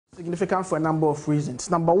Significant for a number of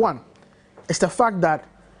reasons. Number one is the fact that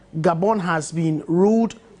Gabon has been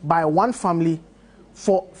ruled by one family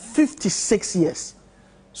for 56 years.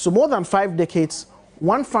 So more than 5 decades,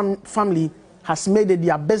 one family has made it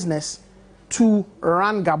their business to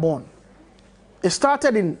run Gabon. It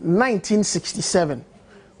started in 1967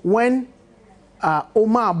 when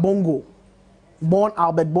Omar Bongo, born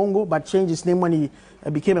Albert Bongo but changed his name when he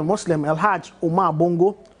became a Muslim, El Haj Omar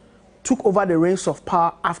Bongo, took over the reins of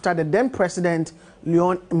power after the then president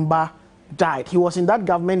Leon Mba died. He was in that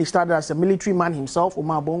government. He started as a military man himself,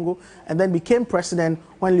 Omar Bongo, and then became president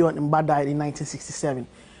when Leon Mba died in 1967.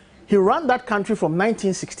 He ran that country from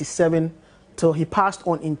 1967 till he passed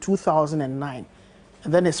on in 2009.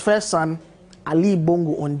 And then his first son, Ali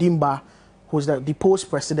Bongo Ondimba, who was the deposed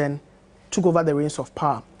president, took over the reins of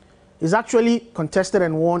power. He's actually contested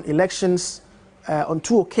and won elections on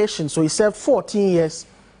 2 occasions. So he served 14 years.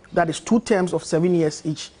 That is 2 terms of 7 years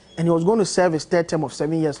each. And he was going to serve his 3rd term of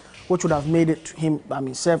 7 years, which would have made it to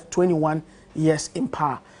him, serve 21 years in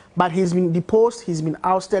power. But he's been deposed, he's been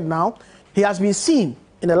ousted now. He has been seen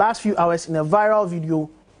in the last few hours in a viral video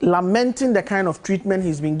lamenting the kind of treatment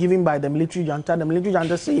he's been given by the military junta. The military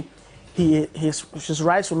junta say his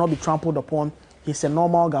rights will not be trampled upon. He's a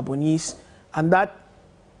normal Gabonese, and that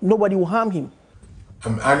nobody will harm him.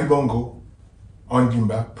 I'm Ali Bongo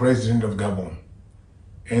Ondimba, President of Gabon.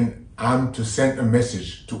 And I'm to send a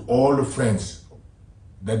message to all the friends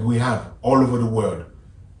that we have all over the world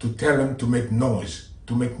to tell them to make noise,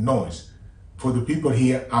 For the people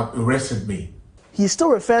here have arrested me. He still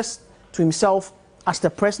refers to himself as the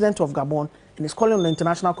president of Gabon and is calling on the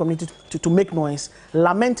international community to make noise,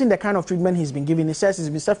 lamenting the kind of treatment he's been given. He says he's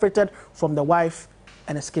been separated from the wife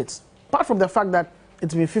and his kids. Apart from the fact that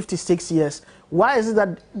it's been 56 years, why is it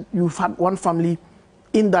that you've had one family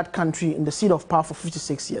in that country, in the seat of power for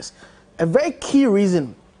 56 years? A very key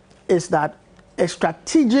reason is that a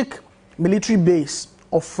strategic military base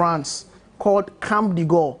of France called Camp de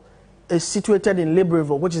Gaulle is situated in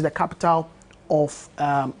Libreville, which is the capital of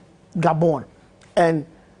Gabon. And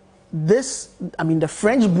the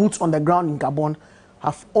French boots on the ground in Gabon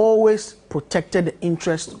have always protected the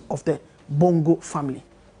interests of the Bongo family.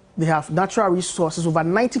 They have natural resources. Over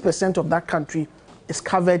 90% of that country is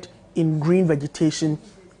covered in green vegetation,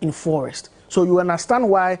 in forest. So you understand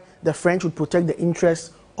why the French would protect the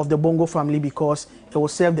interests of the Bongo family, because it will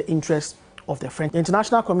serve the interests of the French. The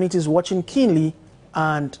international community is watching keenly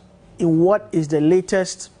and in what is the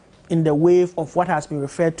latest in the wave of what has been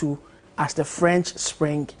referred to as the French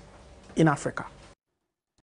Spring in Africa.